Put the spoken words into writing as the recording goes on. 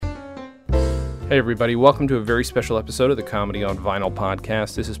Hey everybody, welcome to a very special episode of the Comedy on Vinyl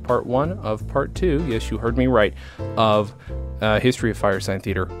podcast. This is part one of part two, yes, you heard me right, of History of Firesign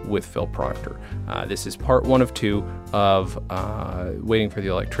Theater with Phil Proctor. This is part one of two of Waiting for the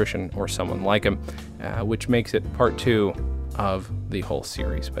Electrician or Someone Like Him, which makes it part two of the whole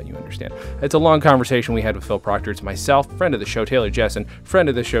series, but you understand. It's a long conversation we had with Phil Proctor. It's myself, friend of the show, Taylor Jessen, friend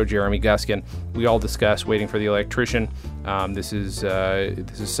of the show, Jeremy Guskin. We all discuss Waiting for the Electrician. This is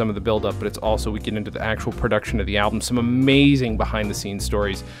some of the build-up, but it's also, we get into the actual production of the album, some amazing behind-the-scenes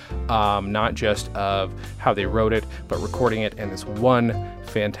stories, not just of how they wrote it, but recording it, and this one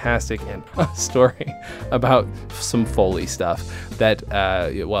fantastic and story about some Foley stuff that,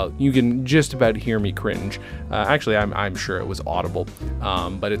 well, you can just about hear me cringe. Actually, I'm sure it was audible,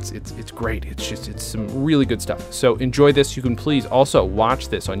 but it's great. It's some really good stuff. So enjoy this. You can please also watch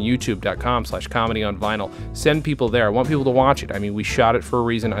this on youtube.com/comedyonvinyl. Send people there. I want people to watch it. I mean, we shot it for a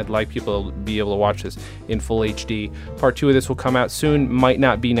reason. I'd like people to be able to watch this in full HD. Part two of this will come out soon. Might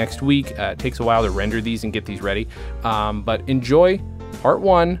not be next week. It takes a while to render these and get these ready. But enjoy part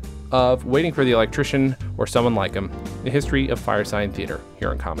one of Waiting for the Electrician or Someone Like Him, the history of Firesign Theater here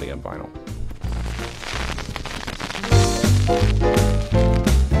on Comedy on Vinyl.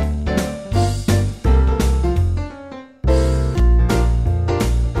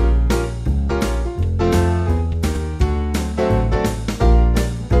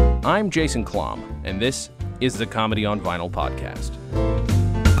 I'm Jason Klom, and this is the Comedy on Vinyl podcast.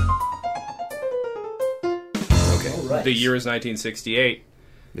 Okay, right. The year is 1968.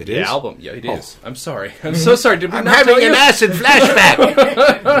 It the is? album, yeah, it is. I'm sorry. I'm so sorry. Did we I'm not having tell you? an acid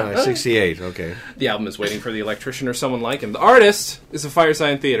flashback. 68, okay. The album is Waiting for the Electrician or Someone Like Him. The artist is the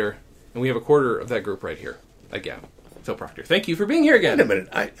Firesign Theater, and we have a quarter of that group right here. Again, Phil Proctor. Thank you for being here again. Wait a minute.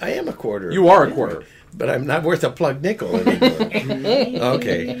 I am a quarter. You are a quarter. But I'm not worth a plug nickel anymore.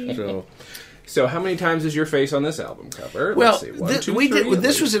 Okay, So how many times is your face on this album cover? Well, Let's see. One, two, three,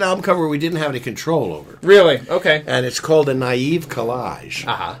 this was an album cover we didn't have any control over. Really? Okay. And it's called a naive collage.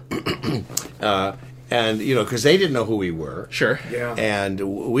 Uh-huh. And, you know, because they didn't know who we were. Sure. Yeah. And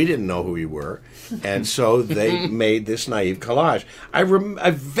we didn't know who we were. And so they made this naive collage. I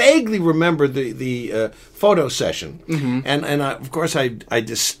vaguely remember the photo session. Mm-hmm. And of course, I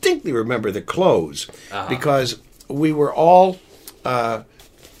distinctly remember the clothes. Uh-huh. Because we were all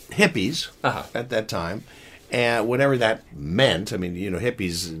hippies at that time. And whatever that meant, I mean, you know,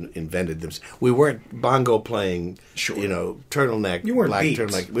 hippies invented them. We weren't bongo playing, you know, turtleneck, you weren't black beats.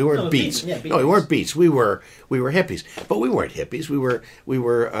 turtleneck. We weren't beats. Beats. No, we weren't beats. We were hippies, but we weren't hippies. We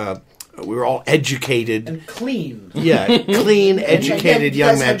were all educated and clean. Yeah, clean, educated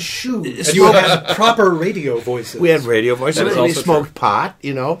young men. Had shoes. And you had proper radio voices. We had radio voices. We smoked true. pot.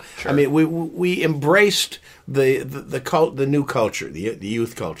 You know, Sure. I mean, we embraced the new culture, the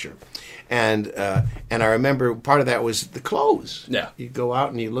youth culture. And I remember part of that was the clothes. Yeah. You go out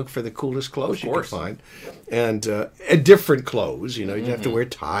and you look for the coolest clothes you could find. And different clothes, you know. You have to wear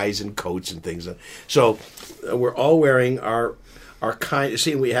ties and coats and things. So we're all wearing our kind.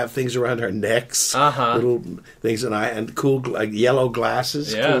 See, we have things around our necks, little things, and cool yellow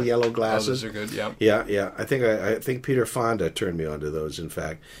glasses. Yeah. Cool yellow glasses. Oh, those are good. Yeah. Yeah. I think Peter Fonda turned me onto those. In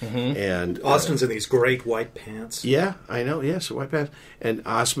fact, and Austin's in these great white pants. yeah, I know. Yes, white pants. And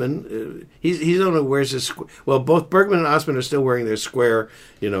Osman, he's the one who wears his. Well, both Bergman and Osman are still wearing their square,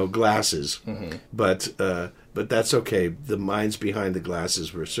 you know, glasses. Mm-hmm. But that's okay. The minds behind the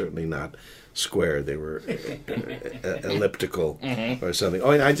glasses were certainly not square. They were elliptical or something. Oh,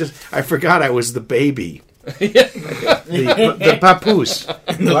 and I forgot I was the baby. the papoose.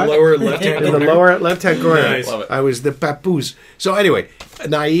 In the lower left-hand corner. In the lower left-hand corner. Nice. Love it. I was the papoose. So anyway, a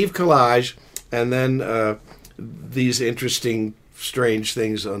naive collage, and then these interesting, strange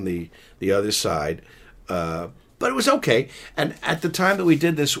things on the other side. But it was okay. And at the time that we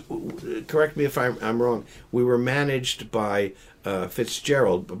did this, correct me if I'm wrong, we were managed by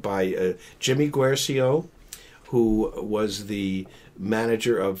Fitzgerald, by Jimmy Guercio, who was the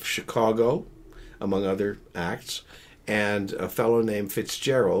manager of Chicago, among other acts, and a fellow named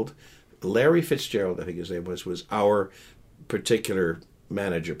Fitzgerald, Larry Fitzgerald, I think his name was our particular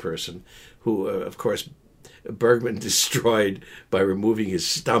manager person, who, of course, Bergman destroyed by removing his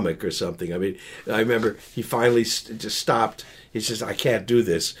stomach or something. I mean, I remember he finally just stopped. He says, I can't do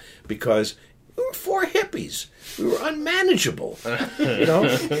this because we were four hippies. We were unmanageable. You know,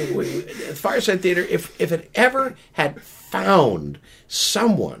 Firesign Theater, if it ever had found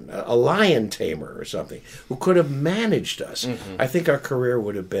someone, a lion tamer or something, who could have managed us, I think our career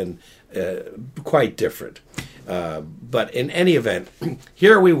would have been quite different. But in any event,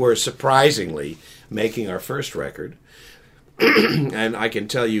 here we were surprisingly making our first record, and I can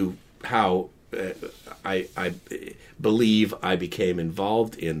tell you how I believe I became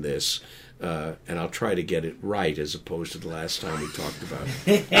involved in this, and I'll try to get it right as opposed to the last time we talked about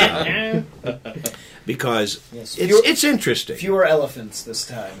it. Because Yes. it's interesting. Fewer elephants this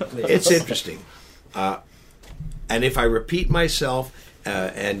time, please. It's interesting. And if I repeat myself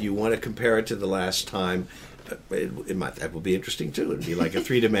and you want to compare it to the last time, that will be interesting too. It'd be like a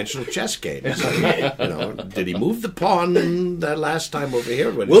three-dimensional chess game. It's like, did he move the pawn that last time over here?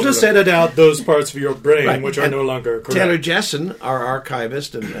 We'll just edit out those parts of your brain Right. which are no longer correct. Taylor Jessen, our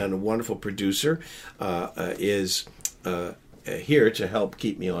archivist and a wonderful producer, is here to help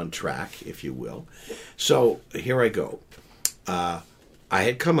keep me on track, if you will. So here I go. I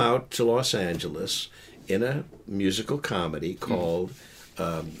had come out to Los Angeles in a musical comedy called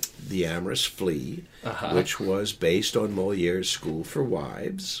The Amorous Flea, which was based on Moliere's School for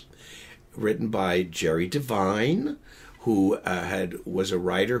Wives, written by Jerry Devine, who was a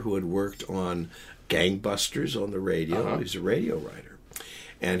writer who had worked on Gangbusters on the radio. He's a radio writer.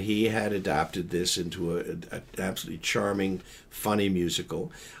 And he had adapted this into an absolutely charming, funny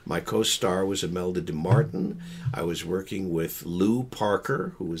musical. My co-star was Imelda DeMartin. I was working with Lou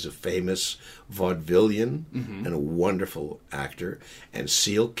Parker, who was a famous vaudevillian and a wonderful actor, and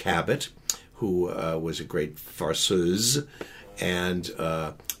Cecile Cabot, who was a great farceuse, and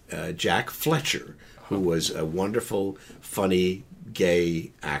Jack Fletcher, who was a wonderful, funny,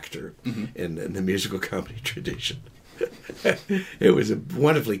 gay actor in the musical comedy tradition. It was a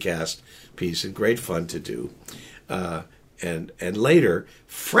wonderfully cast piece and great fun to do. And later,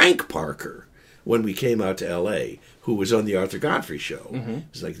 Frank Parker, when we came out to L.A., who was on the Arthur Godfrey Show, he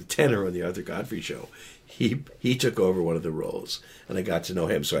was like the tenor on the Arthur Godfrey Show, he took over one of the roles, and I got to know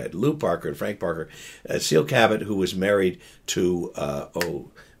him. So I had Lou Parker and Frank Parker. Cecile Cabot, who was married to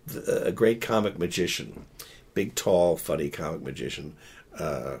a great comic magician, big, tall, funny comic magician.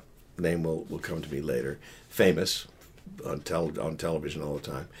 Name will come to me later. Famous. On television all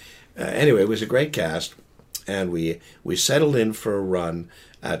the time. Anyway, it was a great cast, and we settled in for a run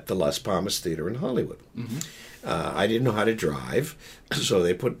at the Las Palmas Theater in Hollywood. I didn't know how to drive, so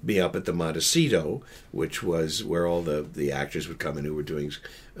they put me up at the Montecito, which was where all the actors would come in who were doing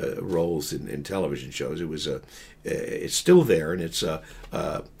roles in television shows. It was it's still there, and it's a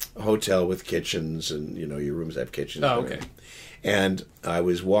hotel with kitchens, and your rooms have kitchens. Oh, okay. And I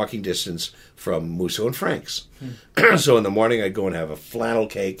was walking distance from Musso and Frank's. So in the morning, I'd go and have a flannel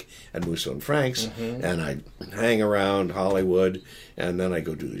cake at Musso and Frank's, and I'd hang around Hollywood, and then I'd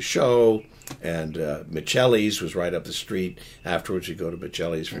go do the show. And Michelli's was right up the street. Afterwards, we'd go to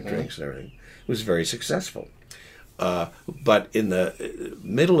Michelli's for drinks and everything. It was very successful. But in the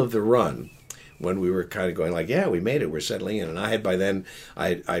middle of the run, when we were kind of going like, yeah, we made it, we're settling in. And I had by then,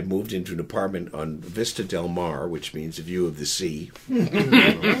 I moved into an apartment on Vista Del Mar, which means a view of the sea.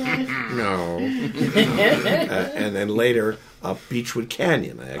 No. And then later, up Beechwood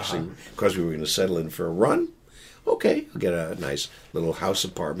Canyon. I actually, because we were going to settle in for a run, okay, I'll get a nice little house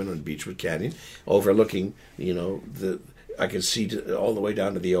apartment on Beechwood Canyon, overlooking, I could see all the way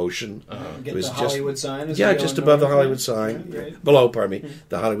down to the ocean. Get the Hollywood sign? Just above the Hollywood sign. Yeah, right. Below, pardon me,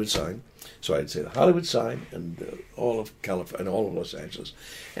 the Hollywood sign. So I'd say the Hollywood sign and all of California and all of Los Angeles.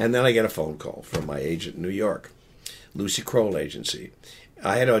 And then I get a phone call from my agent in New York, Lucy Kroll Agency.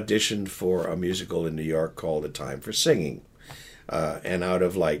 I had auditioned for a musical in New York called A Time for Singing. And out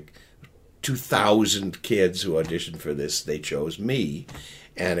of like 2,000 kids who auditioned for this, they chose me.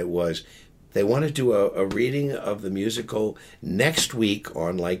 And it was, they want to do a reading of the musical next week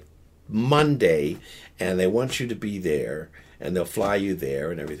on like Monday, and they want you to be there. And they'll fly you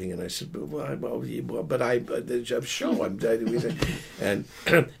there and everything. And I said, but I'm show. And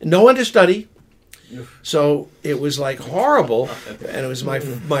no understudy. So it was like horrible. And it was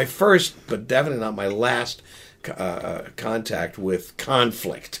my first, but definitely not my last contact with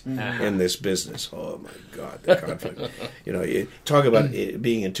conflict in this business. Oh my God, the conflict! You talk about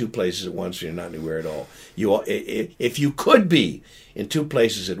being in two places at once, and you're not anywhere at all. If you could be in two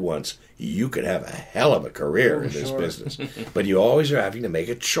places at once, you could have a hell of a career in this business. But you always are having to make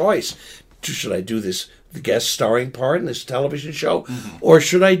a choice. Should I do the guest starring part in this television show, or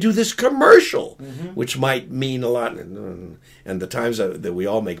should I do this commercial, which might mean a lot? And the times that we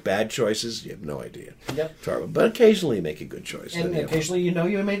all make bad choices, you have no idea. Yep. But occasionally you make a good choice. And occasionally you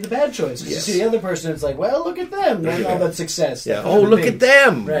made the bad choice. Yes. You see the other person, it's like, well, look at them. And all that success. Yeah. Oh, look at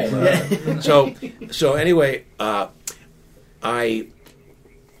them. Right. So anyway,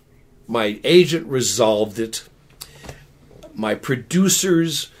 my agent resolved it. My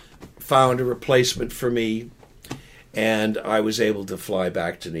producers found a replacement for me, and I was able to fly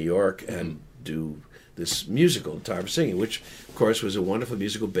back to New York and do this musical, Time for Singing, which, of course, was a wonderful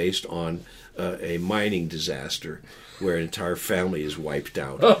musical based on a mining disaster where an entire family is wiped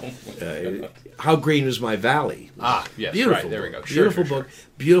out. How Green Was My Valley? Yes, Beautiful right, there we book. go. Sure, Beautiful sure, book,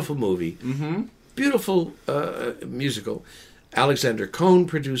 beautiful movie, beautiful musical. Alexander Cohn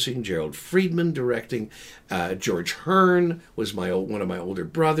producing, Gerald Friedman directing, George Hearn was one of my older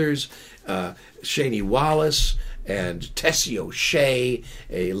brothers, Shani Wallace and Tessie O'Shea,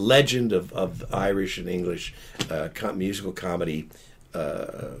 a legend of Irish and English musical comedy,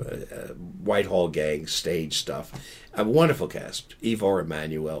 Whitehall Gang stage stuff. A wonderful cast. Ivor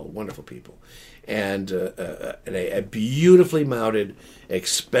Emanuel, wonderful people. And a beautifully mounted,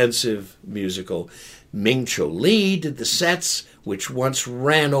 expensive musical. Ming Cho Lee did the sets, which once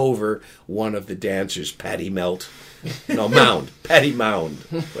ran over one of the dancers, Patty Mound was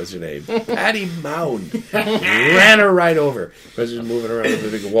her name. Patty Mound. Ran her right over because she was moving around with a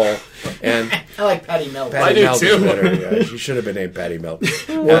big wall. And I like Patty Melt. Patty I Melt do is too. better. Yeah, she should have been named Patty Melt.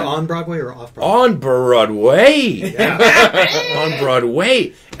 Or on Broadway or off Broadway? On Broadway. On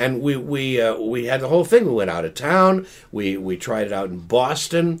Broadway. And we had the whole thing. We went out of town. We tried it out in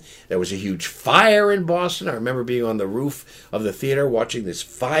Boston. There was a huge fire in Boston. I remember being on the roof of the theater watching this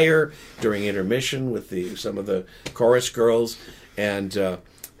fire during intermission with some of the chorus girls, and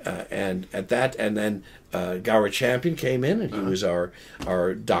at that, and then Gower Champion came in, and he was our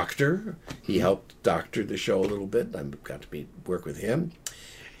doctor. He helped doctor the show a little bit. I got to work with him,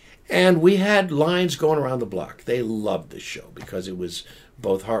 and we had lines going around the block. They loved this show because it was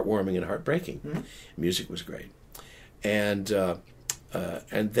both heartwarming and heartbreaking. Music was great, and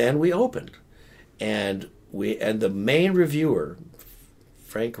then we opened, and the main reviewer,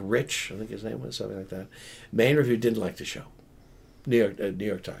 Frank Rich, I think his name was, something like that. Main review didn't like the show. New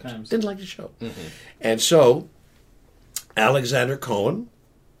York Times. Didn't like the show. And so Alexander Cohen,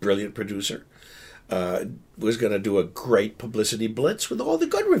 brilliant producer, was going to do a great publicity blitz with all the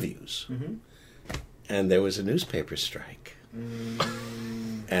good reviews. And there was a newspaper strike.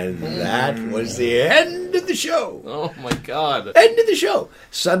 And that was the end of the show. Oh, my God. End of the show.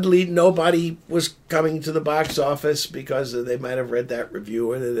 Suddenly, nobody was coming to the box office because they might have read that review,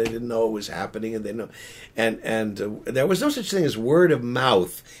 or they didn't know it was happening, and there was no such thing as word of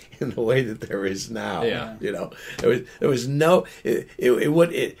mouth in the way that there is now. Yeah. You know, there was no.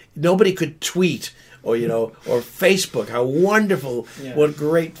 Nobody could tweet. Or or Facebook, how wonderful, what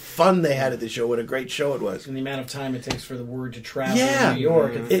great fun they had at the show, what a great show it was. And the amount of time it takes for the word to travel Yeah. in New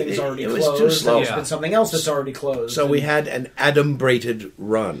York, and the thing's already it was closed, too slow. and there's been something else that's already closed. So we had an adumbrated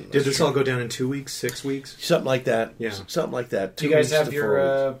run. Did this all go down in 2 weeks, 6 weeks? Something like that. Yeah. Something like that. Do you 2 guys weeks have to your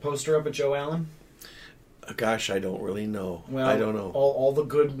 4 weeks. poster up at Joe Allen? Gosh, I don't really know. Well, I don't know. All the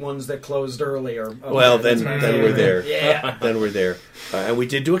good ones that closed early are. Well, then we're there. Yeah. Then we're there. And we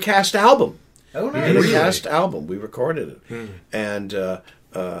did do a cast album. Oh, We did a nice. cast album. We recorded it, and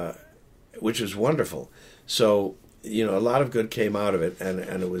which was wonderful. So a lot of good came out of it, and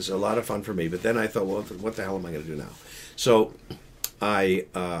it was a lot of fun for me. But then I thought, well, what the hell am I going to do now? So I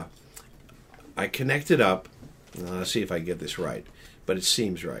connected up. Let's see if I get this right, but it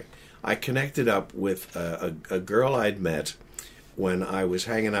seems right. I connected up with a girl I'd met when I was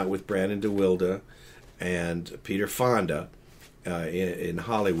hanging out with Brandon DeWilde and Peter Fonda in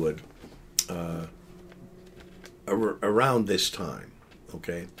Hollywood. Around this time,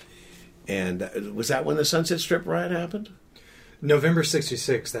 okay? And was that when the Sunset Strip riot happened? November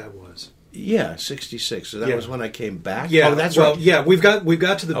 66, that was. Yeah, 66. So that was when I came back? Yeah, Oh, that's well, right. yeah, we've got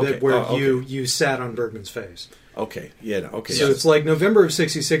to the Okay. bit where Oh, okay. you sat on Bergman's face. Okay, yeah, okay. So it's like November of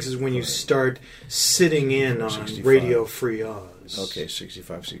 66 is when you start sitting in on 65. Radio Free Oz. Okay,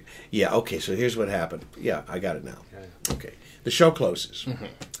 65. Yeah, okay, so here's what happened. Yeah, I got it now. Yeah. Okay. The show closes.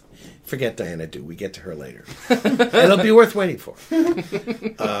 Forget Diana Dew. We get to her later. It'll be worth waiting for.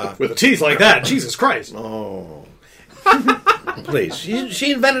 With a teeth like that, Jesus Christ. Oh. Please.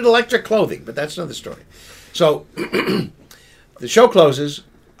 She invented electric clothing, but that's another story. So, the show closes.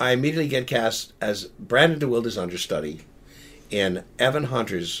 I immediately get cast as Brandon DeWilde's understudy in Evan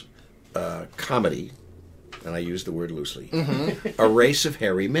Hunter's comedy, and I use the word loosely, A Race of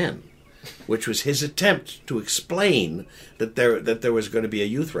Hairy Men, which was his attempt to explain that there was going to be a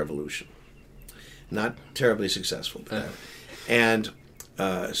youth revolution. Not terribly successful. And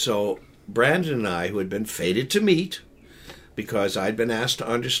so Brandon and I, who had been fated to meet, because I'd been asked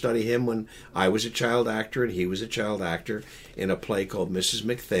to understudy him when I was a child actor and he was a child actor in a play called Mrs.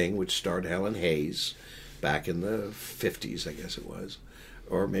 McThing, which starred Helen Hayes back in the 50s, I guess it was,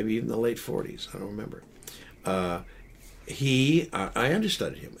 or maybe even the late 40s. I don't remember. I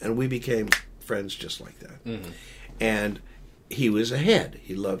understudied him, and we became friends just like that. And he was ahead.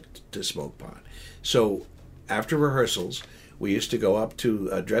 He loved to smoke pot. So after rehearsals, we used to go up to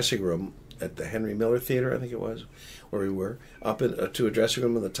a dressing room at the Henry Miller Theater, I think it was, where we were, up to a dressing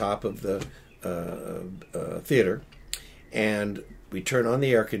room on the top of the theater, and we turn on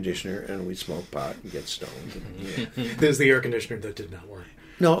the air conditioner and we smoke pot and get stoned. There's the air conditioner that did not work.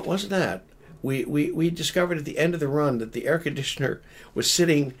 No, it wasn't that. We discovered at the end of the run that the air conditioner was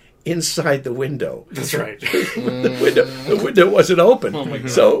sitting inside the window. That's right. The window wasn't open,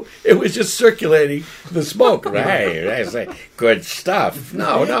 so it was just circulating the smoke. Right, I say, good stuff.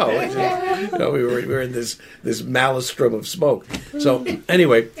 No, we were in this maelstrom of smoke. So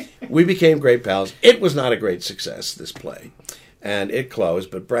anyway, we became great pals. It was not a great success, this play, and it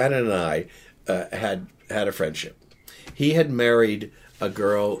closed. But Brandon and I had a friendship. He had married a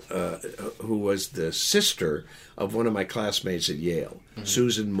girl who was the sister of one of my classmates at Yale.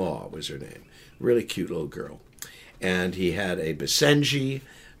 Susan Maw was her name. Really cute little girl. And he had a Basenji,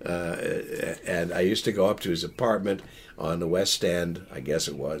 and I used to go up to his apartment on the West End, I guess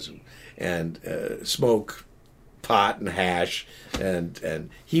it was, and smoke pot and hash. And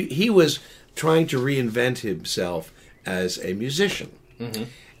he was trying to reinvent himself as a musician.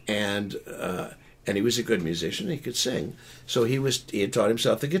 And he was a good musician. He could sing. So he had taught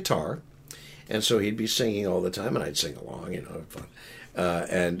himself the guitar. And so he'd be singing all the time, and I'd sing along, fun.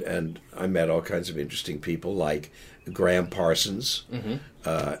 And I met all kinds of interesting people like Graham Parsons,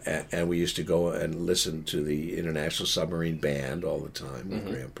 and we used to go and listen to the International Submarine Band all the time with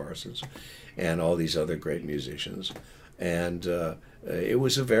Graham Parsons, and all these other great musicians. And it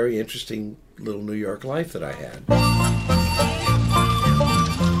was a very interesting little New York life that I had.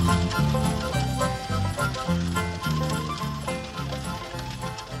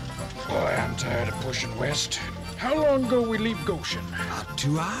 Boy, I'm tired of pushing west. How long ago we leave Goshen? About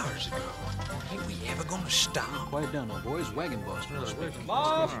 2 hours ago. Ain't we ever gonna stop? Quiet down now, boys. Wagon boss.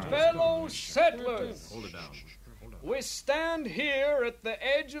 My fellow settlers, Hold it down. we stand here at the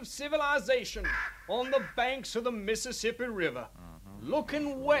edge of civilization on the banks of the Mississippi River,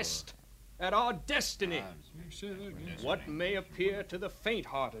 looking west at our destiny. What may appear to the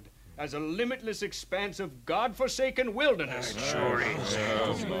faint-hearted as a limitless expanse of God-forsaken wilderness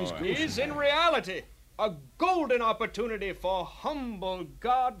is in reality a golden opportunity for humble,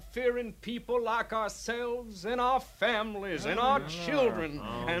 God-fearing people like ourselves and our families and our children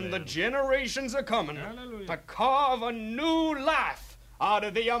and the generations a coming to carve a new life out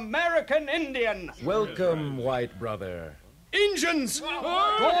of the American Indian. Welcome, white brother. Injuns!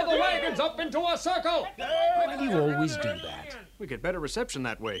 Draw the wagons up into a circle! You always do that. We get better reception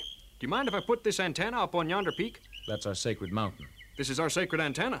that way. Do you mind if I put this antenna up on yonder peak? That's our sacred mountain. This is our sacred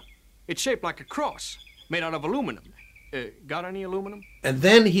antenna. It's shaped like a cross, made out of aluminum. Got any aluminum? And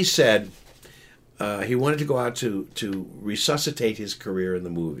then he said he wanted to go out to resuscitate his career in the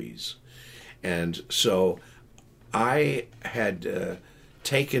movies. And so I had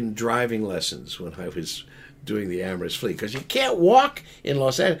taken driving lessons when I was doing the Amherst Fleet, because you can't walk in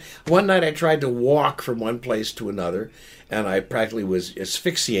Los Angeles. One night I tried to walk from one place to another, and I practically was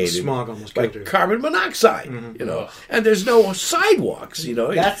asphyxiated Smog almost by killed you. carbon monoxide, And there's no sidewalks,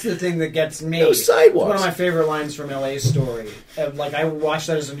 That's the thing that gets me. No sidewalks. It's one of my favorite lines from L.A.'s Story. Like, I watched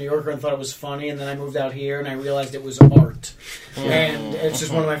that as a New Yorker and thought it was funny, and then I moved out here and I realized it was art. And it's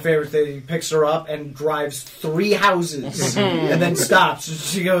just one of my favorite things. He picks her up and drives 3 houses and then stops. And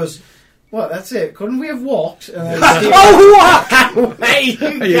she goes, "What, that's it? Couldn't we have walked?" And then walk away!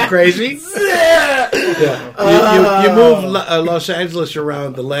 Are you crazy? You move Los Angeles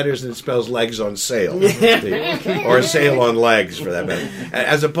around the letters and it spells legs on sail. Or sail on legs, for that matter.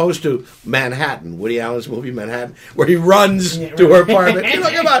 As opposed to Manhattan, Woody Allen's movie Manhattan, where he runs to her apartment. You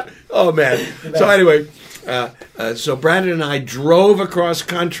look about, oh man. So anyway, so Brandon and I drove across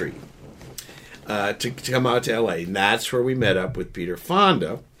country to come out to L.A. And that's where we met up with Peter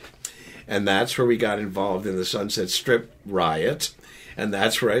Fonda. And that's where we got involved in the Sunset Strip riot. And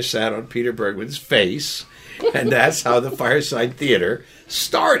that's where I sat on Peter Bergman's face. And that's how the Firesign Theater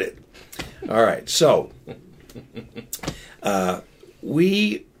started. All right, so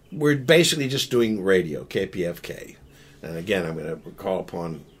we were basically just doing radio, KPFK. And again, I'm going to call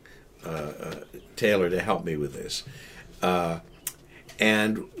upon Taylor to help me with this.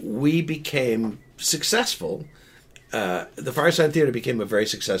 And we became successful. The Firesign Theater became a very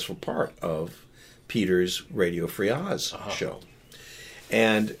successful part of Peter's Radio Free Oz show.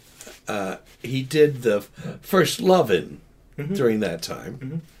 And he did the first Lovin' during that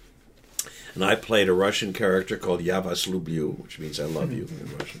time. And I played a Russian character called Я вас люблю, which means I love you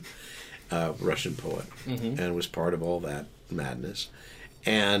in Russian. Russian poet. And was part of all that madness.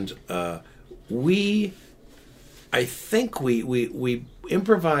 And we I think we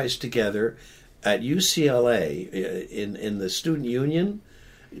improvised together at UCLA in the student union,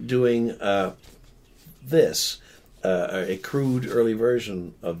 doing this. A crude early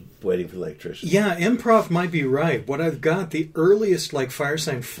version of Waiting for the Electrician. Yeah, improv might be right. What I've got, the earliest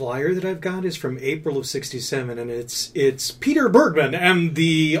Firesign flyer that I've got is from April of '67, and it's Peter Bergman and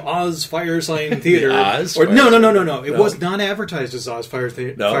the Oz Firesign Theater. No. It was not advertised as Oz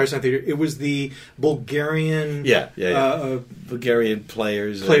Firesign Theater. It was the Bulgarian. Bulgarian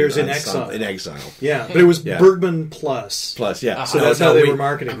players in exile. In exile. Yeah, but it was Bergman Plus. Yeah. So that's how they were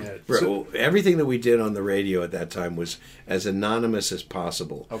marketing it. Everything that we did on the radio at that time was as anonymous as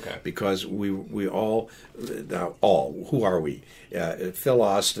possible. Okay. Because we all who are we? Phil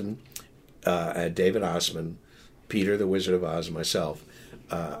Austin, David Osman, Peter the Wizard of Oz, and myself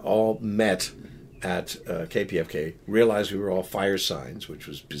all met at KPFK, realized we were all Firesigns, which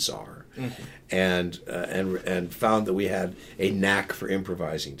was bizarre, and found that we had a knack for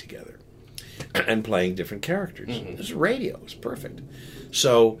improvising together and playing different characters. It was radio. It was perfect.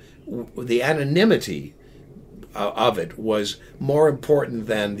 So the anonymity of it was more important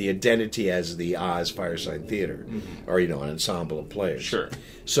than the identity as the Oz Firesign Theater, or an ensemble of players. Sure.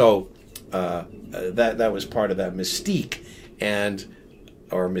 So that was part of that mystique,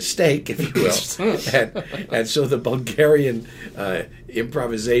 or mistake, if you will. and so the Bulgarian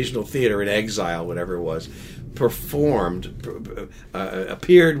improvisational theater in exile, whatever it was,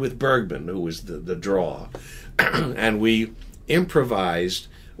 appeared with Bergman, who was the draw, and we improvised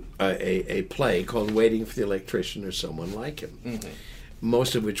a play called Waiting for the Electrician or Someone Like Him,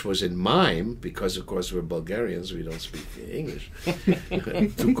 most of which was in mime, because, of course, we're Bulgarians, we don't speak English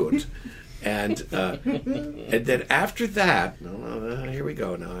too good. And then after that, here we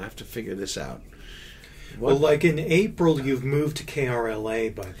go now, I have to figure this out. Well, in April, you've moved to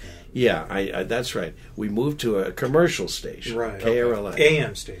KRLA by then. Yeah, that's right. We moved to a commercial station, right? KRLA.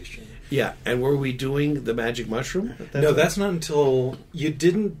 AM station. Yeah, and were we doing the Magic Mushroom? No, that's not until... You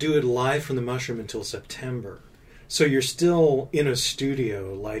didn't do it live from the Mushroom until September. So you're still in a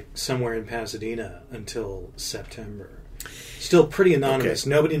studio, somewhere in Pasadena, until September. Still pretty anonymous.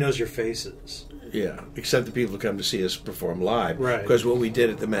 Okay. Nobody knows your faces. Yeah, except the people who come to see us perform live. Right. Because what we did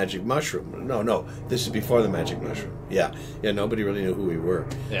at the Magic Mushroom... No, this is before the Magic Mushroom. Yeah, nobody really knew who we were.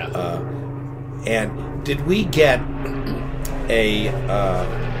 Yeah. And did we get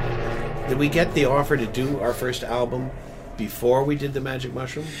Did we get the offer to do our first album before we did the Magic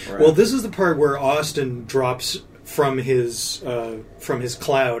Mushroom? Well, this is the part where Austin drops from his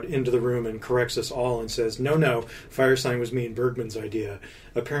cloud into the room and corrects us all and says, no, Firesign was me and Bergman's idea.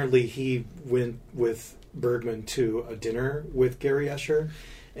 Apparently he went with Bergman to a dinner with Gary Usher,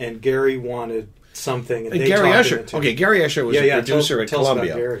 and Gary wanted something. And Gary Usher. Gary Usher was a producer at tell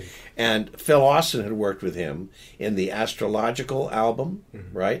Columbia. And Phil Austin had worked with him in the Astrological album,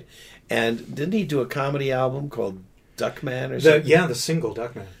 right? And didn't he do a comedy album called Duckman or something? The single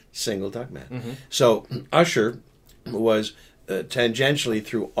Duckman. Mm-hmm. So Usher was tangentially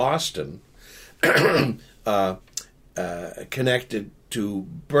through Austin connected to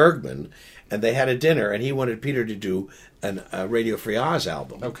Bergman, and they had a dinner, and he wanted Peter to do a Radio Free Oz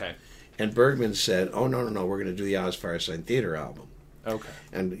album. Okay. And Bergman said, no, we're going to do the Oz Firesign Theater album. Okay.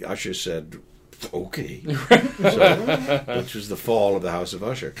 And Usher said, okay. Which was the fall of the House of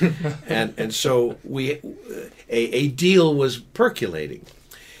Usher. And so a deal was percolating.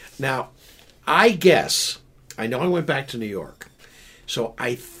 Now, I know I went back to New York. So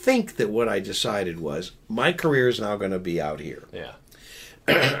I think that what I decided was my career is now going to be out here. Yeah.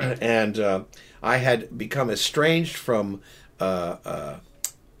 And I had become estranged from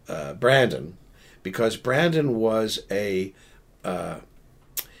Brandon because Brandon was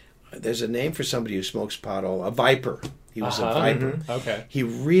there's a name for somebody who smokes pot a viper. He was a viper. Mm-hmm. Okay. He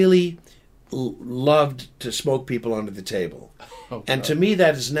really loved to smoke people under the table. Oh, and to me,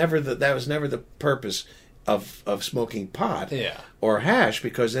 that was never the purpose of smoking pot or hash,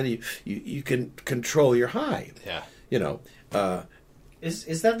 because then you can control your high. Yeah.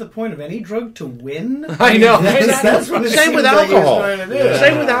 Is that the point of any drug, to win? I know. That's what Same with alcohol.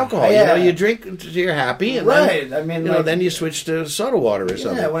 Same with alcohol. Yeah. You drink until you're happy, and then you switch to soda water or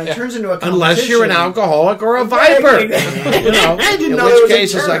something. Yeah, when it turns into a competition. Unless you're an alcoholic or a viper. I didn't know in which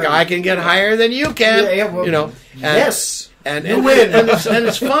case it's like, I can get higher than you can. Yes. And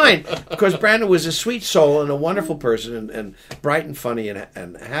it's fine, because Brandon was a sweet soul and a wonderful person and bright and funny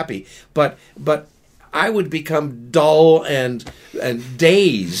and happy. But I would become dull and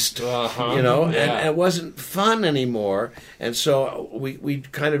dazed, you know, and it wasn't fun anymore. And so we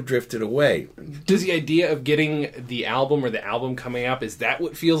kind of drifted away. Does the idea of getting the album or the album coming up, is that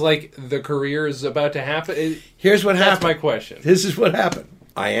what feels like the career is about to happen? Here's what happened. That's my question. This is what happened.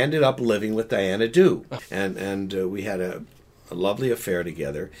 I ended up living with Diana Dew, and we had a lovely affair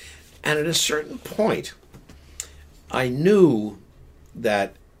together. And at a certain point, I knew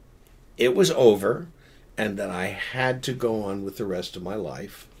that it was over and that I had to go on with the rest of my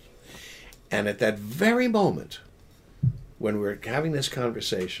life. And at that very moment, when we're having this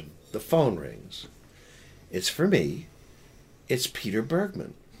conversation, the phone rings. It's for me. It's Peter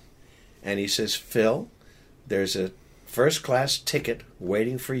Bergman. And he says, Phil, there's a first-class ticket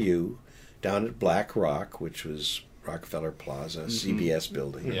waiting for you down at Black Rock, which was Rockefeller Plaza, CBS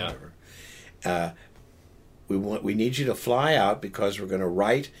building, whatever. We need you to fly out because we're going to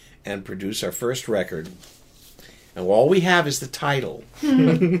write and produce our first record. And all we have is the title,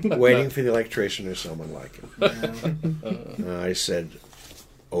 Waiting for the Electrician or someone like it. And I said,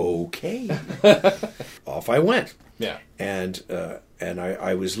 okay. Off I went. Yeah. And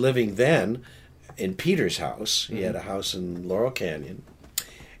I was living then in Peter's house. He had a house in Laurel Canyon.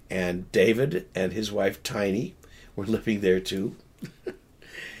 And David and his wife Tiny were living there too.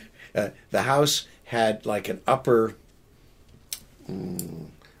 The house had like an upper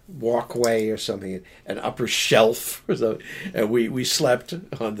walkway or something, an upper shelf or something, and we slept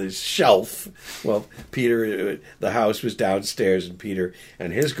on this shelf. Well, Peter, the house was downstairs, and Peter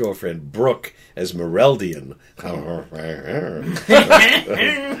and his girlfriend Brooke, as Moreldian,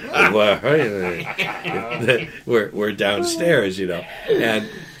 we're downstairs, you know, and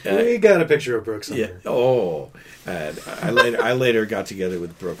we got a picture of Brooke somewhere. Yeah. Oh. And I later got together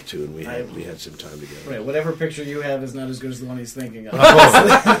with Brooke too, and we had some time together. Right, whatever picture you have is not as good as the one he's thinking of.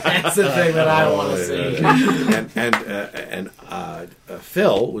 That's the thing that I want to see. And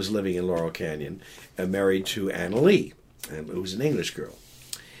Phil was living in Laurel Canyon, married to Anna Lee, who was an English girl.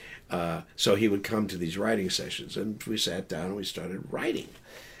 So he would come to these writing sessions, and we sat down and we started writing.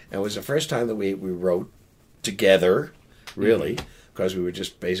 And it was the first time that we wrote together, really, because we were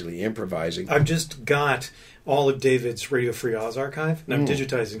just basically improvising. I've just got all of David's Radio Free Oz archive, and I'm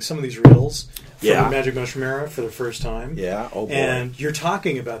digitizing some of these reels from the Magic Mushroom era for the first time. Yeah, oh boy. And you're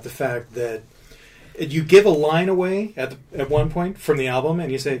talking about the fact that you give a line away at one point from the album,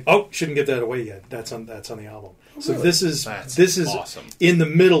 and you say, "Oh, shouldn't give that away yet. That's on the album." So really? this is awesome. In the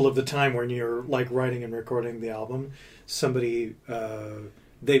middle of the time when you're like writing and recording the album. Somebody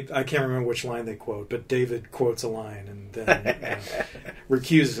I can't remember which line they quote, but David quotes a line and then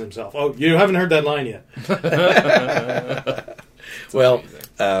recuses himself. Oh, you haven't heard that line yet. Well,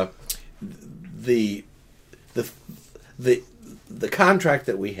 the contract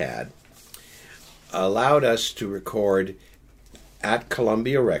that we had allowed us to record at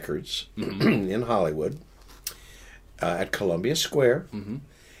Columbia Records in Hollywood, at Columbia Square,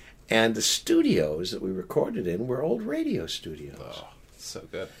 and the studios that we recorded in were old radio studios. Oh, so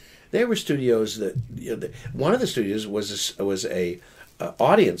good. They were studios that one of the studios was a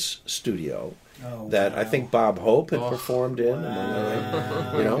audience studio that I think Bob Hope had performed in, among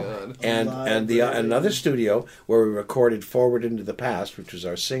other, you know, and another studio where we recorded Forward into the Past, which was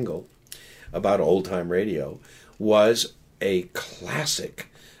our single about old time radio, was a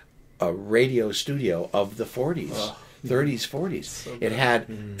classic radio studio of the 40s. 30s, 40s. So it had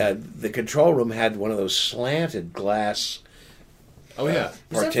the control room had one of those slanted glass. Was that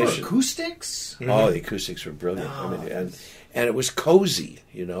partition. for acoustics? Oh, the acoustics were brilliant. I mean, and it was cozy,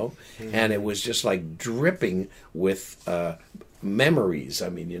 you know, and it was just like dripping with memories. I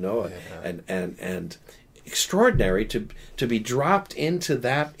mean, you know, and extraordinary to be dropped into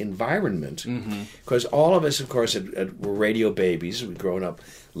that environment, because all of us, of course, were radio babies. We'd grown up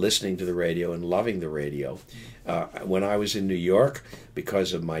listening to the radio and loving the radio. When I was in New York,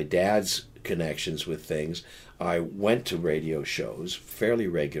 because of my dad's connections with things, I went to radio shows fairly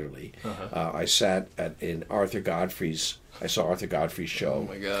regularly. I sat in Arthur Godfrey's. I saw Arthur Godfrey's show.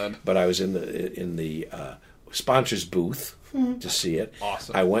 Oh my God! But I was in the sponsors booth to see it.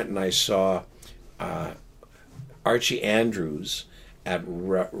 Awesome. I went and I saw Archie Andrews at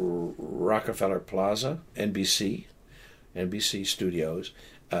Rockefeller Plaza, NBC Studios,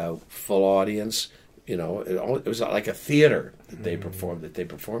 full audience. You know, it was like a theater that they performed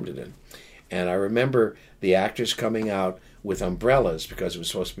it in. And I remember the actors coming out with umbrellas because it was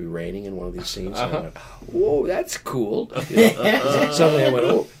supposed to be raining in one of these scenes. And I went, "Whoa, that's cool!" You know? Suddenly I went,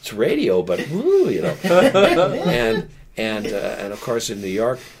 "Oh, it's radio, but woo!" You know. And of course in New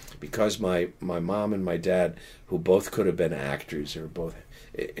York, because my mom and my dad, who both could have been actors, they were both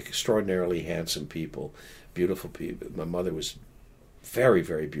extraordinarily handsome people, beautiful people. My mother was very,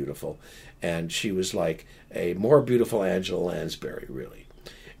 very beautiful, and she was like a more beautiful Angela Lansbury, really.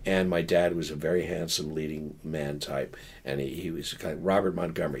 And my dad was a very handsome leading man type, and he was kind of Robert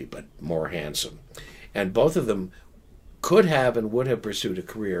Montgomery, but more handsome. And both of them could have and would have pursued a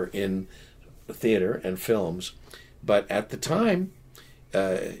career in theater and films, but at the time,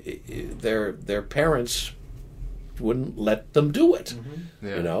 their parents wouldn't let them do it,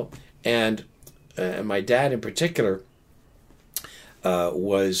 you know. And my dad, in particular,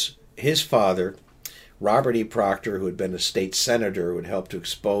 was his father, Robert E. Proctor, who had been a state senator, who had helped to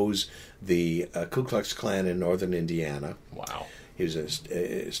expose the Ku Klux Klan in northern Indiana. Wow. He was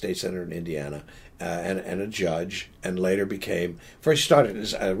a state senator in Indiana and a judge, and later first started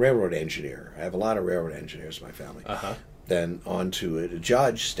as a railroad engineer. I have a lot of railroad engineers in my family. Then on to a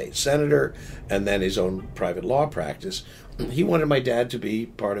judge, state senator, and then his own private law practice. He wanted my dad to be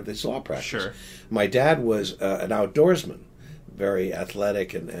part of his law practice. Sure. My dad was an outdoorsman, very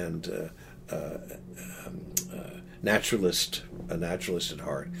athletic and naturalist at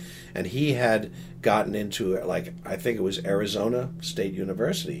heart. And he had gotten into, I think it was Arizona State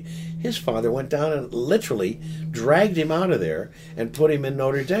University. His father went down and literally dragged him out of there and put him in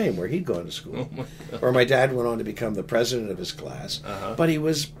Notre Dame, where he'd gone to school. Where my dad went on to become the president of his class. But he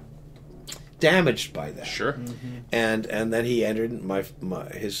was damaged by that. Sure. And then he entered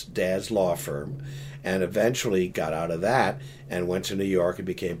his dad's law firm, and eventually got out of that and went to New York and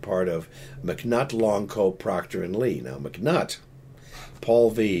became part of McNutt, Longcoat, Proctor & Lee. Now, McNutt, Paul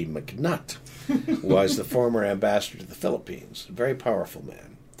V. McNutt, was the former ambassador to the Philippines, a very powerful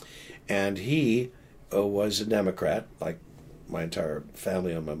man. And he was a Democrat, like my entire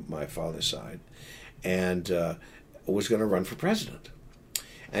family on my father's side, and was going to run for president.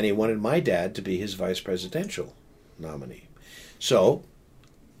 And he wanted my dad to be his vice presidential nominee. So,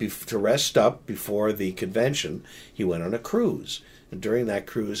 to rest up before the convention, he went on a cruise. And during that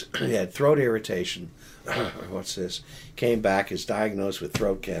cruise, he had throat irritation. Came back, is diagnosed with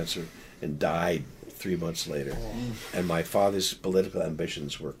throat cancer, and died 3 months later. And my father's political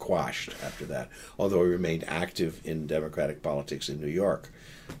ambitions were quashed after that, although he remained active in Democratic politics in New York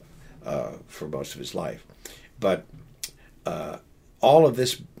for most of his life. But all of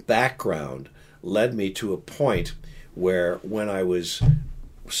this background led me to a point where, when I was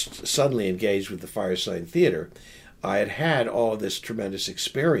suddenly engaged with the Firesign Theater, I had all of this tremendous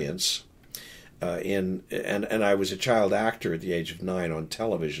experience and I was a child actor at the age of 9 on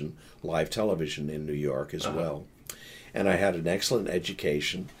television, live television in New York as well. And I had an excellent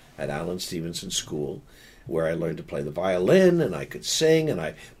education at Alan Stevenson School, where I learned to play the violin, and I could sing, and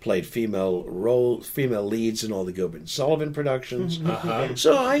I played female leads in all the Gilbert and Sullivan productions.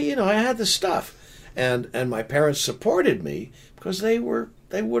 So I had the stuff, and my parents supported me because they would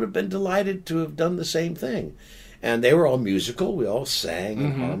have been delighted to have done the same thing. And they were all musical. We all sang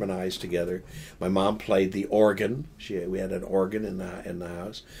and harmonized together. My mom played the organ. We had an organ in the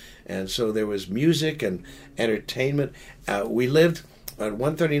house, and so there was music and entertainment. We lived at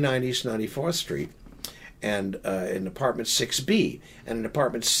 139 East 94th Street, and in apartment 6B. And in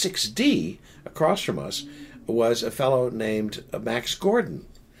apartment 6D, across from us, was a fellow named Max Gordon,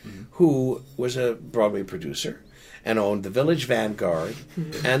 who was a Broadway producer and owned the Village Vanguard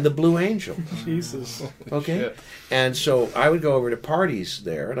and the Blue Angel. Jesus. Okay? Shit. And so I would go over to parties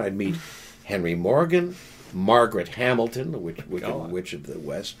there, and I'd meet Henry Morgan, Margaret Hamilton, the Wicked Witch of the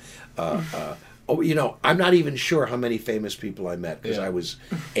West. I'm not even sure how many famous people I met, because I was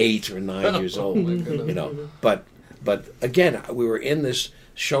 8 or 9 years old. But again, we were in this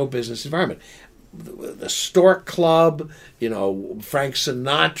show business environment. The Stork Club, Frank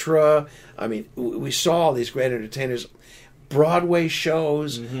Sinatra. I mean, we saw all these great entertainers. Broadway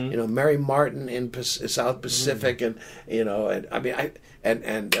shows, Mary Martin in South Pacific, and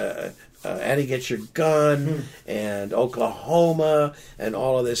Annie Get Your Gun, and Oklahoma, and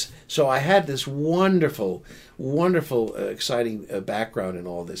all of this. So I had this wonderful, exciting background in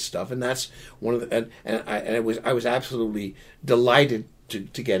all this stuff, and that's one of the. I was absolutely delighted to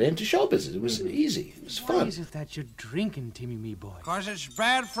get into show business. It was easy. It was fun. Why is it that you're drinking, Timmy, me boy? 'Cause it's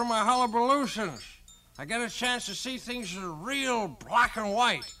bad for my hullabalootions. I get a chance to see things that are real black and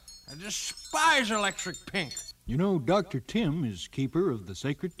white. I despise electric pink. You know, Dr. Tim is keeper of the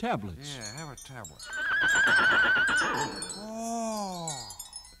sacred tablets. Yeah, have a tablet. Oh,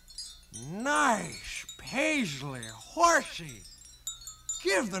 nice paisley horsey.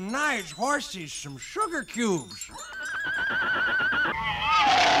 Give the nice horsies some sugar cubes.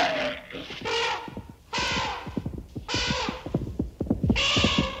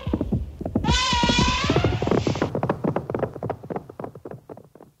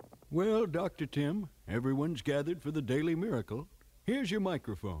 Well, Dr. Tim, everyone's gathered for the Daily Miracle. Here's your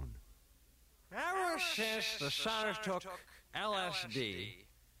microphone. Ever since the Sonners took LSD,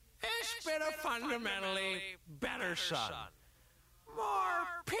 it's been a fundamentally better sun. More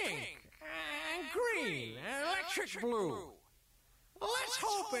pink and green and electric blue. Let's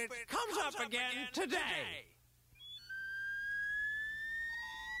hope it comes up again today.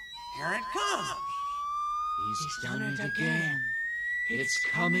 Here it comes. He's done it again. It's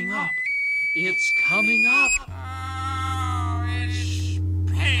coming up. It's coming up. Oh, it's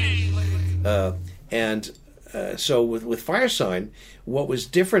painless. So with Firesign, what was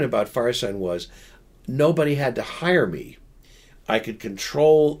different about Firesign was nobody had to hire me. I could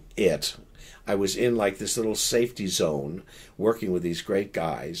control it. I was in like this little safety zone working with these great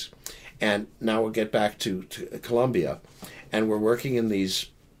guys. And now we'll get back to Columbia. And we're working in these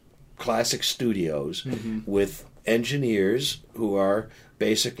classic studios with engineers who are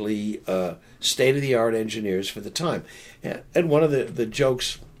basically state-of-the-art engineers for the time. And one of the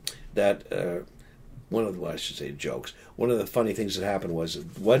jokes that... one of the funny things that happened was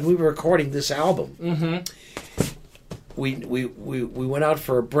when we were recording this album, we went out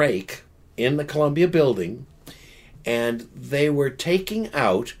for a break in the Columbia building, and they were taking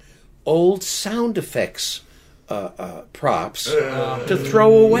out old sound effects props to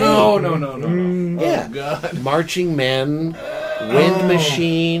throw away. No. Yeah. Oh, God. Marching men, wind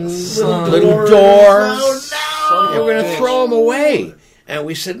machines, little doors. They were going to throw them away. And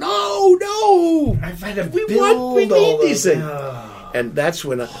we said, no. I've had to We need these things. And that's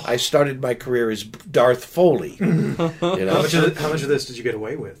when I started my career as Darth Foley. You know? How much of this did you get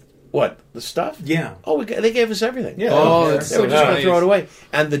away with? What? The stuff? Yeah. Oh, they gave us everything. Yeah. Oh, They were that's just so going to nice. throw it away.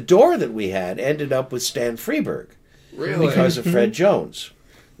 And the door that we had ended up with Stan Freberg. Really? Because of Fred Jones.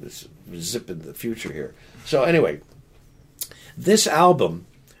 This zip into the future here. So anyway, this album,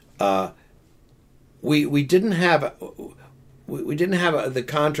 we didn't have... We didn't have the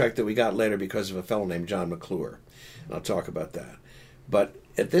contract that we got later because of a fellow named John McClure. And I'll talk about that. But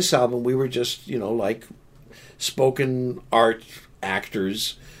at this album, we were just, like spoken art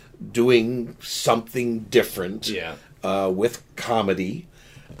actors doing something different with comedy.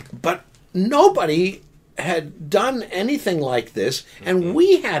 But nobody had done anything like this, and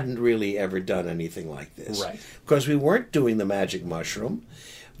we hadn't really ever done anything like this. Right. Because we weren't doing the Magic Mushroom.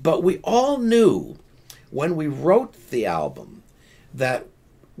 But we all knew when we wrote the album that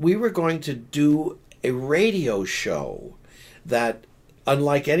we were going to do a radio show that,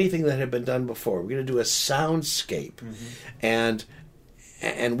 unlike anything that had been done before, we're going to do a soundscape, and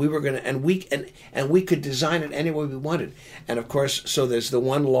we were going to and we could design it any way we wanted. And of course, so there's the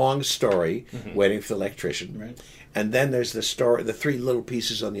one long story, Waiting for the Electrician, Right. and then there's the story, the three little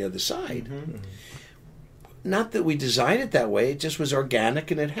pieces on the other side. Not that we designed it that way; it just was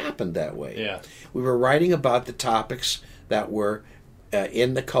organic, and it happened that way. Yeah. We were writing about the topics that were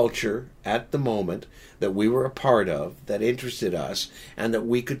in the culture at the moment that we were a part of, that interested us, and that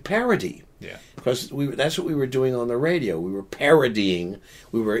we could parody. Yeah. Because that's what we were doing on the radio. We were parodying.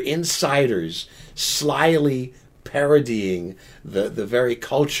 We were insiders, slyly parodying the very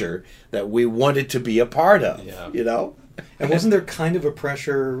culture that we wanted to be a part of. Yeah. And wasn't there kind of a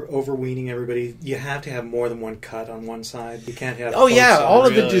pressure overweening everybody? You have to have more than one cut on one side. You can't have... Oh, yeah. All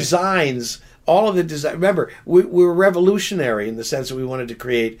of the Really? designs... Remember, we were revolutionary in the sense that we wanted to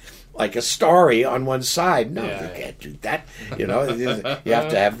create like a story on one side. No, you can't do that. You have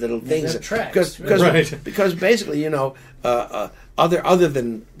to have little things. have tracks, Because basically, other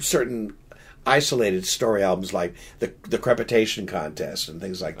than certain isolated story albums like the Crepitation Contest and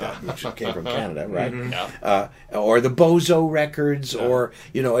things like that, which came from Canada, right? Or the Bozo records, or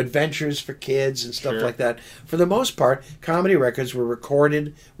Adventures for Kids and stuff like that. For the most part, comedy records were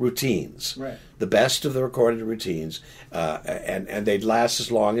recorded routines, Right. the best of the recorded routines, and they'd last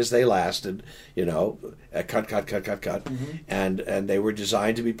as long as they lasted. Cut, and they were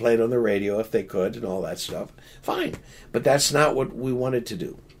designed to be played on the radio if they could, and all that stuff. Fine, but that's not what we wanted to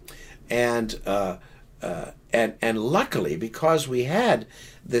do. And luckily, because we had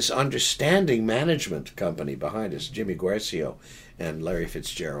this understanding management company behind us, Jimmy Guercio and Larry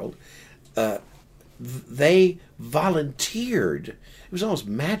Fitzgerald, they volunteered. It was almost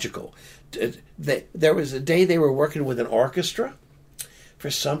magical. There was a day they were working with an orchestra for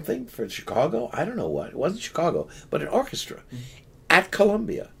Chicago. I don't know what. It wasn't Chicago, but an orchestra at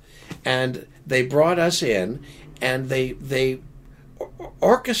Columbia. And they brought us in, and they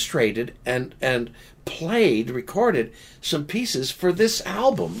orchestrated and recorded some pieces for this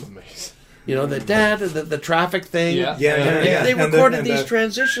album. Amazing. The traffic thing. Yeah. They recorded these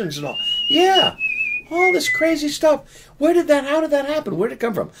transitions and all. Yeah. all this crazy stuff. How did that happen? Where did it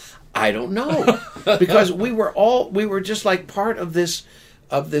come from? I don't know. Because we were just like part of this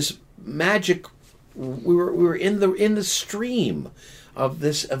magic. We were in the stream of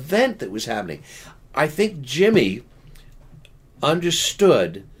this event that was happening. I think Jimmy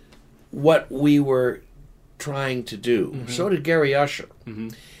understood what we were trying to do. Mm-hmm. So did Gary Usher. Mm-hmm.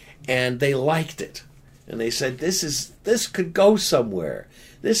 And they liked it. And they said, this could go somewhere.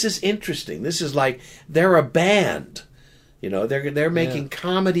 This is interesting. This is like they're a band. They're making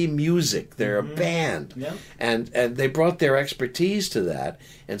comedy music. They're a band. Yeah. And they brought their expertise to that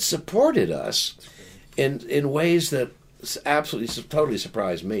and supported us in ways that absolutely totally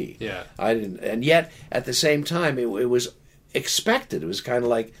surprised me. Yeah. I didn't, and yet at the same time it was expected. It was kind of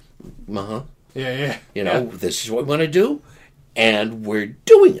like, yeah. This is what we want to do, and we're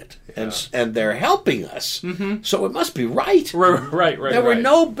doing it, and they're helping us. Mm-hmm. So it must be right. Right. There were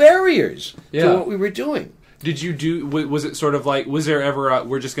no barriers to what we were doing. Did you do? Was it sort of like? Was there ever?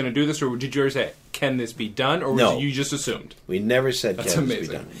 We're just going to do this, or did you ever say, "Can this be done?" Or no, you just assumed? We never said, That's "Can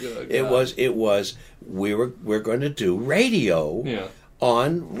amazing. this be done?" Good It was. We're going to do radio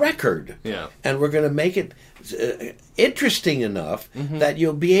on record, and we're going to make it interesting enough that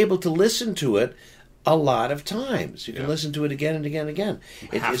you'll be able to listen to it a lot of times. You can listen to it again and again and again.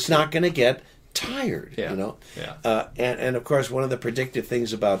 It's not going to get tired, and of course, one of the predictive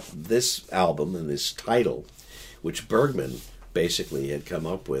things about this album and this title, which Bergman basically had come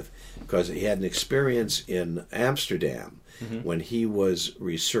up with, because he had an experience in Amsterdam when he was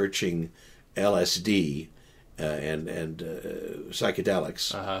researching LSD and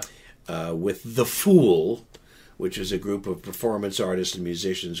psychedelics with The Fool, which is a group of performance artists and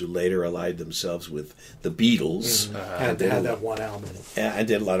musicians who later allied themselves with the Beatles. Had that one album. And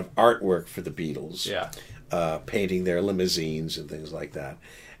did a lot of artwork for the Beatles, painting their limousines and things like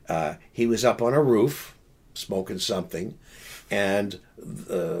that. He was up on a roof, smoking something, and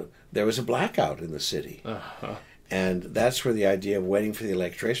there was a blackout in the city. And that's where the idea of waiting for the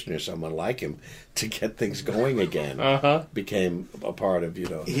electrician or someone like him to get things going again became a part of,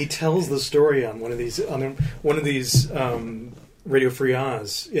 He tells the story on one of these Radio Free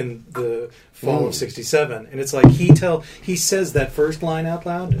Oz in the fall of '67, and it's like he says that first line out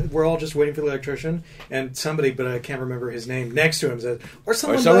loud. We're all just waiting for the electrician, and somebody, but I can't remember his name, next to him says, or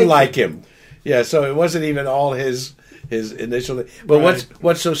someone like him. Yeah, so it wasn't even all his initial. But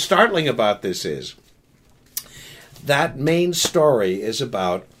what's so startling about this is that main story is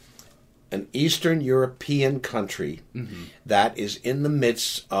about an Eastern European country that is in the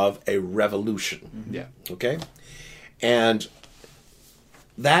midst of a revolution. Yeah. Okay? And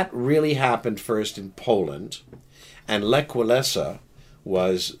that really happened first in Poland, and Lech Walesa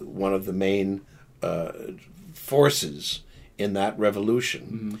was one of the main forces in that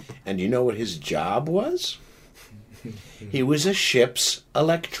revolution. And you know what his job was? He was a ship's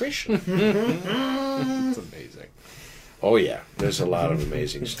electrician. That's amazing. Oh, yeah. There's a lot of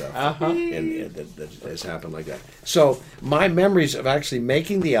amazing stuff that has happened like that. So my memories of actually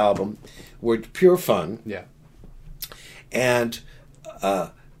making the album were pure fun. Yeah. And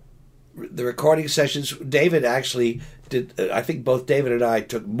the recording sessions, David actually did, I think both David and I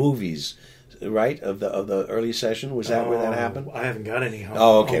took movies, right, of the early session. Was that where that happened? I haven't got any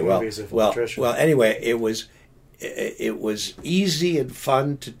home movies of electrician. Well, anyway, it was easy and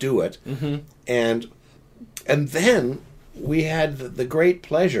fun to do it. And then we had the great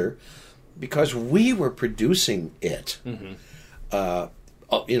pleasure, because we were producing it. We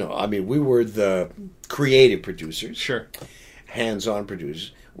were the creative producers. Sure. Hands-on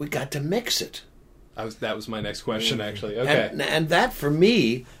producers. We got to mix it. That was my next question, actually. Okay. And that, for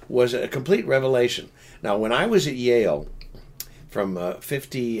me, was a complete revelation. Now, when I was at Yale, from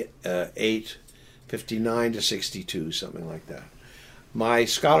 59 to 62, something like that, my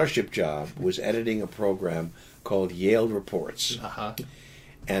scholarship job was editing a program called Yale Reports.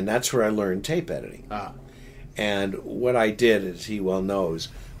 And that's where I learned tape editing. And what I did, as he well knows,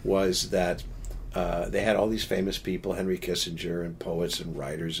 was that they had all these famous people, Henry Kissinger, and poets and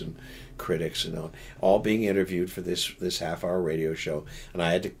writers and critics, and all being interviewed for this half-hour radio show, and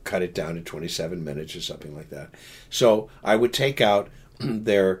I had to cut it down to 27 minutes or something like that. So I would take out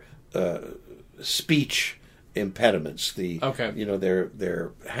their speech impediments,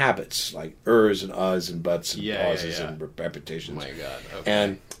 their habits, like ers and uhs and buts and pauses and repetitions. Oh my God. Okay.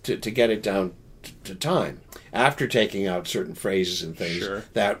 And to get it down to time, after taking out certain phrases and things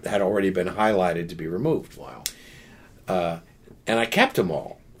that had already been highlighted to be removed. Wow. And I kept them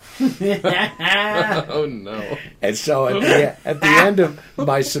all. Oh, no. And so at the end of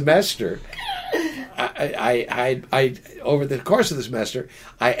my semester, I over the course of the semester,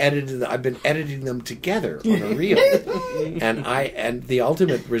 I've been editing them together on a reel, and the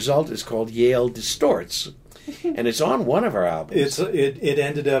ultimate result is called Yale Distorts. And it's on one of our albums. It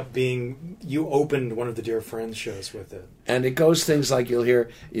ended up being, you opened one of the Dear Friends shows with it. And it goes things like, you'll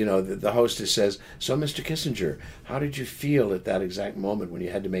hear, the hostess says, "So, Mr. Kissinger, how did you feel at that exact moment when you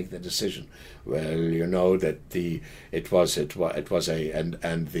had to make the decision?" "Well, that let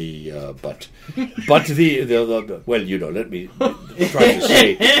me try to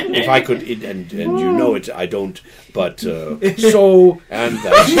say, if I could, and I don't, but, so, and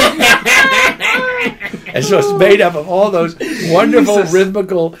that." And so it's made up of all those wonderful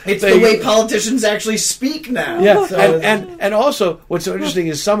rhythmical It's things. the way politicians actually speak now. Yeah, So and also what's so interesting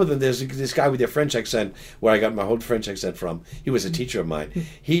is some of them. There's this guy with their French accent, where I got my whole French accent from. He was a teacher of mine.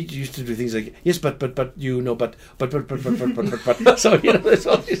 He used to do things like, yes, but. So there's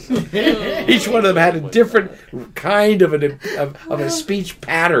all these, each one of them had a different kind of a speech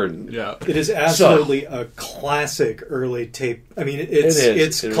pattern. Yeah, it is absolutely a classic early tape. I mean,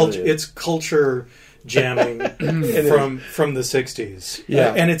 it's culture jamming from the 60s.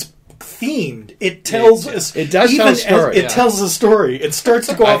 Yeah, and it's themed. It tells us. It does tell a story. It tells a story. It starts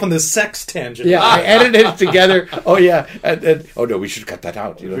to go off on this sex tangent. Yeah, I edited it together. Oh yeah, and oh no, we should cut that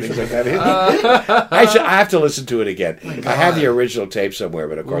out. Things like that. I have to listen to it again. I have the original tape somewhere,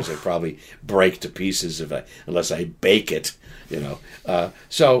 but of course it probably break to pieces unless I bake it.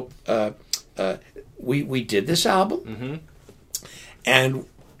 So we did this album, and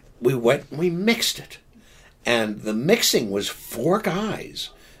we mixed it, and the mixing was 4 guys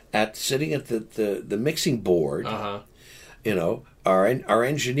sitting at the mixing board. Our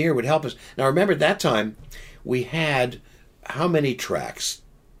engineer would help us. Now remember, at that time we had how many tracks?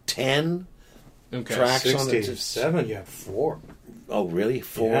 10 tracks on it. 7. You have 4. Oh really?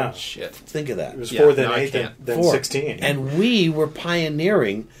 4? Yeah. Shit. Think of that. It was 4 then 8 then 4. 16. And we were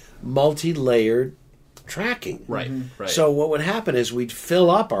pioneering multi-layered tracking. Right. So what would happen is we'd fill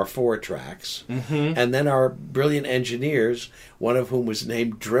up our 4 tracks, and then our brilliant engineers, one of whom was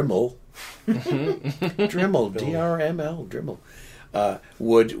named Dremel, Dremel, D-R-M-L, Dremel,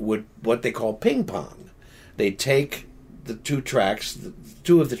 would what they call ping pong. They'd take the 2 tracks,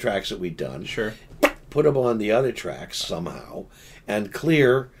 2 of the tracks that we'd done, put them on the other tracks somehow, and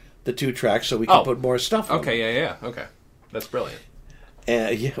clear the 2 tracks so we could put more stuff on them. Okay, that's brilliant.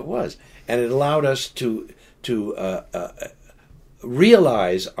 Yeah, it was. And it allowed us to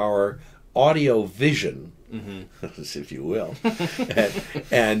realize our audio vision, if you will,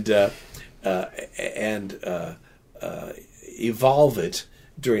 and evolve it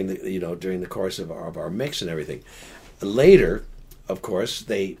during the course of our mix and everything. Later, of course,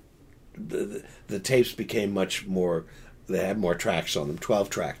 the tapes became much more. They had more tracks on them,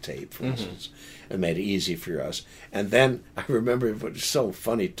 12-track tape, for instance, and made it easy for us. And then I remember it was so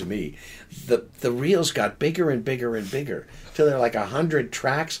funny to me. The reels got bigger and bigger and bigger till they're like 100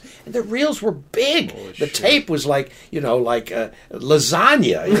 tracks, and the reels were big. Holy the shit. tape was like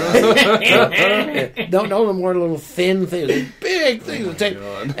lasagna. No more little thin things, big things of tape,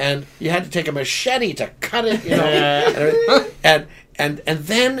 and you had to take a machete to cut it. And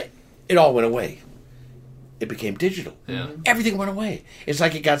then it all went away. It became digital. Yeah. Everything went away. It's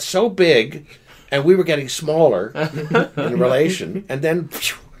like it got so big, and we were getting smaller in relation, and then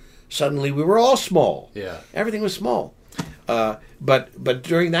suddenly we were all small. Yeah. Everything was small. But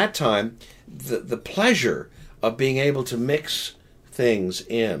during that time, the pleasure of being able to mix things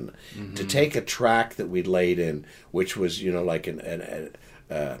in, to take a track that we'd laid in, which was like a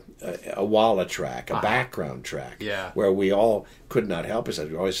walla track, a background track, where we all could not help ourselves.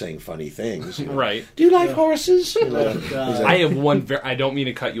 We were always saying funny things. Right. Do you like horses? I have one. I don't mean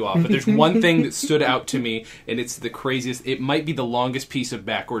to cut you off, but there's one thing that stood out to me, and it's the craziest. It might be the longest piece of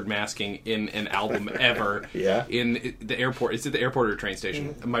backward masking in an album ever. Yeah. In the airport. Is it the airport or train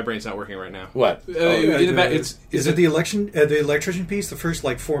station? My brain's not working right now. What? In the back, is it the electrician piece? The first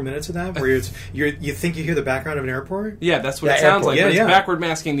 4 minutes of that, where you think you hear the background of an airport? Yeah, that's what it sounds like. Yeah, but it's backward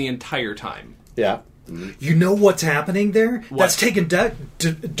masking the entire time. Yeah. You know what's happening there? What? That's taken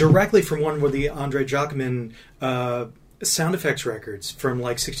directly from one of the Andre Jacquemin sound effects records from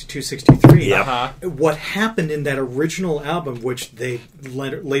 62, 63. Yeah. What happened in that original album, which they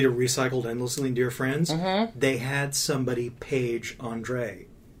later recycled endlessly in Dear Friends, they had somebody page Andre.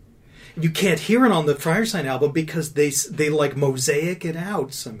 You can't hear it on the Firesign album because they mosaic it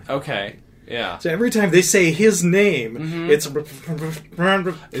out somehow. Okay. Yeah. So every time they say his name, it's... Is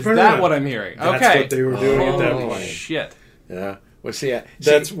that what I'm hearing? Okay. That's what they were doing at that point. Shit. Yeah. Well, see,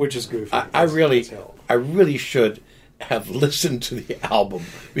 Which is goofy. I really should have listened to the album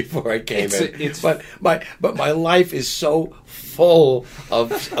before I came in. It's but my life is so full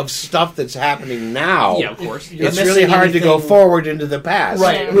of stuff that's happening now. Yeah, of course. It's really hard to go forward into the past.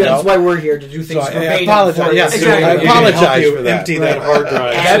 Right. You That's know? why we're here, to do things So I verbatim. apologize. Yes, Exactly. I You can apologize help you for that. empty that hard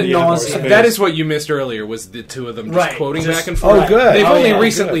drive. Ad so you have more nauseam. space. That is what you missed earlier, was the two of them just Right. quoting Just- back and forth. Oh, good. They've Oh, only yeah,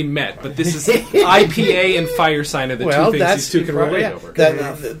 recently met, but this is IPA and Firesign are the two things these two can relate over.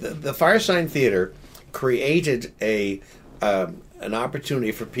 The Firesign Theater created an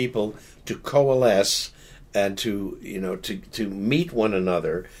opportunity for people to coalesce and to meet one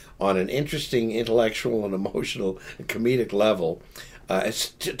another on an interesting intellectual and emotional and comedic level.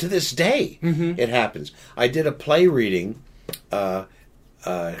 To this day, it happens. I did a play reading a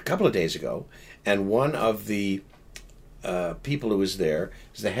couple of days ago, and one of the people who was there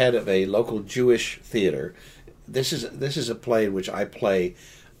is the head of a local Jewish theater. This is a play in which I play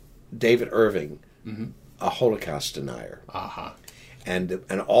David Irving, a Holocaust denier. And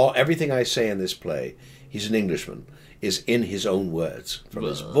everything I say in this play, he's an Englishman, is in his own words from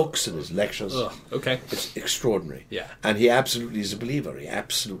his books and his lectures. Okay. It's extraordinary. Yeah. And he absolutely is a believer. He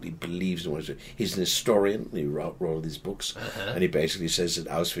absolutely believes in what he's doing. He's an historian. He wrote all these books, and he basically says that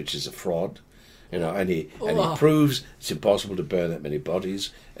Auschwitz is a fraud. And he proves it's impossible to burn that many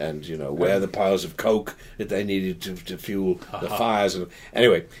bodies, and where the piles of coke that they needed to fuel the fires.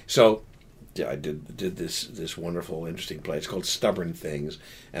 Anyway, so I did this wonderful, interesting play. It's called Stubborn Things,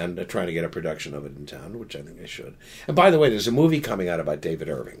 and trying to get a production of it in town, which I think I should. And by the way, there's a movie coming out about David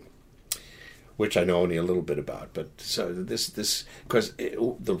Irving, which I know only a little bit about. But so this because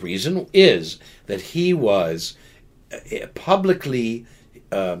the reason is that he was publicly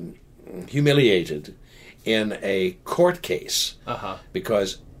humiliated in a court case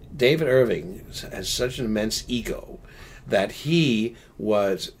because David Irving has such an immense ego that he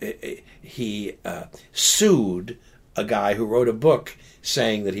sued a guy who wrote a book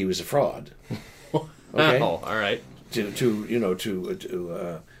saying that he was a fraud. Okay? Oh, all right. To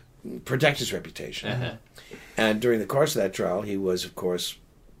protect his reputation. And during the course of that trial, he was, of course,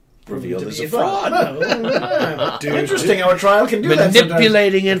 revealed as a fraud. Interesting how a trial can do that.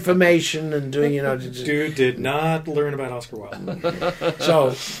 Manipulating information and doing, Dude did not learn about Oscar Wilde.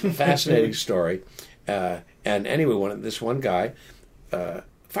 So, fascinating story. And anyway, this one guy,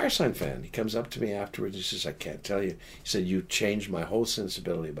 Firesign fan, he comes up to me afterwards. He says, "I can't tell you." He said, "You changed my whole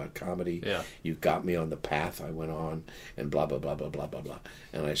sensibility about comedy. Yeah. You got me on the path I went on, and blah blah blah blah blah blah blah."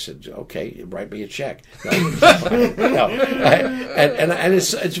 And I said, "Okay, write me a check." No, and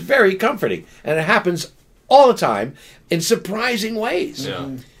it's very comforting, and it happens all the time in surprising ways.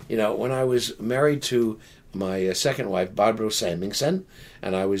 Yeah. When I was married to my second wife, Barbro Semmingsen,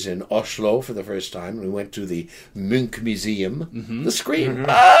 and I was in Oslo for the first time. We went to the Munch Museum. The scream.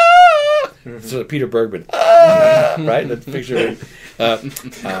 So Peter Bergman. Right? That picture.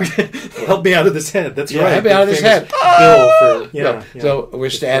 Help me out of this head. That's right. Help me out of this head. Bill for So we're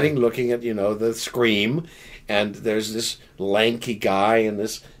standing looking at the scream, and there's this lanky guy and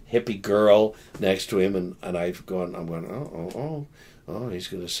this hippie girl next to him, and I'm going, oh, he's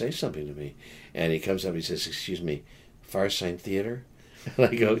going to say something to me. And he comes up, he says, "Excuse me, Firesign Theater?" And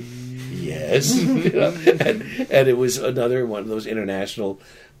I go, "Yes." And it was another one of those international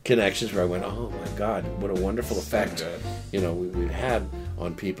connections where I went, "Oh my God, what a wonderful effect we've had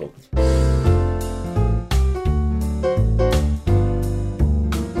on people."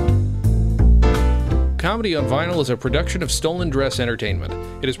 Comedy on Vinyl is a production of Stolen Dress Entertainment.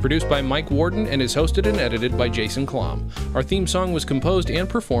 It is produced by Mike Warden and is hosted and edited by Jason Klom. Our theme song was composed and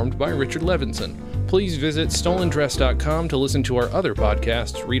performed by Richard Levinson. Please visit stolendress.com to listen to our other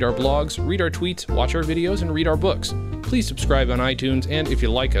podcasts, read our blogs, read our tweets, watch our videos, and read our books. Please subscribe on iTunes, and if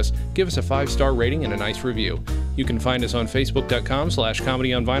you like us, give us a 5-star rating and a nice review. You can find us on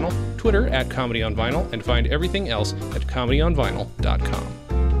facebook.com/comedyonvinyl, Twitter @comedyonvinyl, and find everything else at comedyonvinyl.com.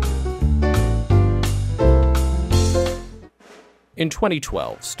 In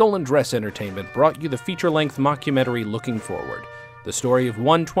 2012, Stolen Dress Entertainment brought you the feature-length mockumentary Looking Forward, the story of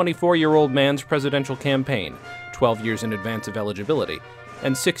one 24-year-old man's presidential campaign, 12 years in advance of eligibility,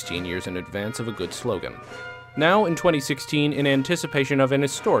 and 16 years in advance of a good slogan. Now, in 2016, in anticipation of an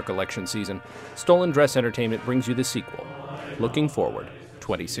historic election season, Stolen Dress Entertainment brings you the sequel, Looking Forward,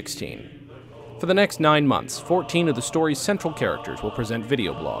 2016. For the next 9 months, 14 of the story's central characters will present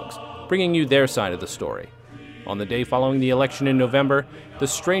video blogs, bringing you their side of the story. On the day following the election in November, the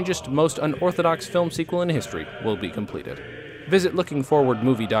strangest, most unorthodox film sequel in history will be completed. Visit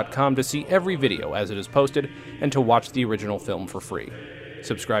lookingforwardmovie.com to see every video as it is posted and to watch the original film for free.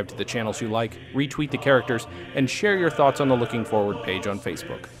 Subscribe to the channels you like, retweet the characters, and share your thoughts on the Looking Forward page on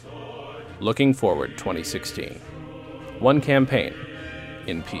Facebook. Looking Forward 2016. one campaign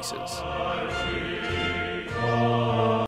in pieces.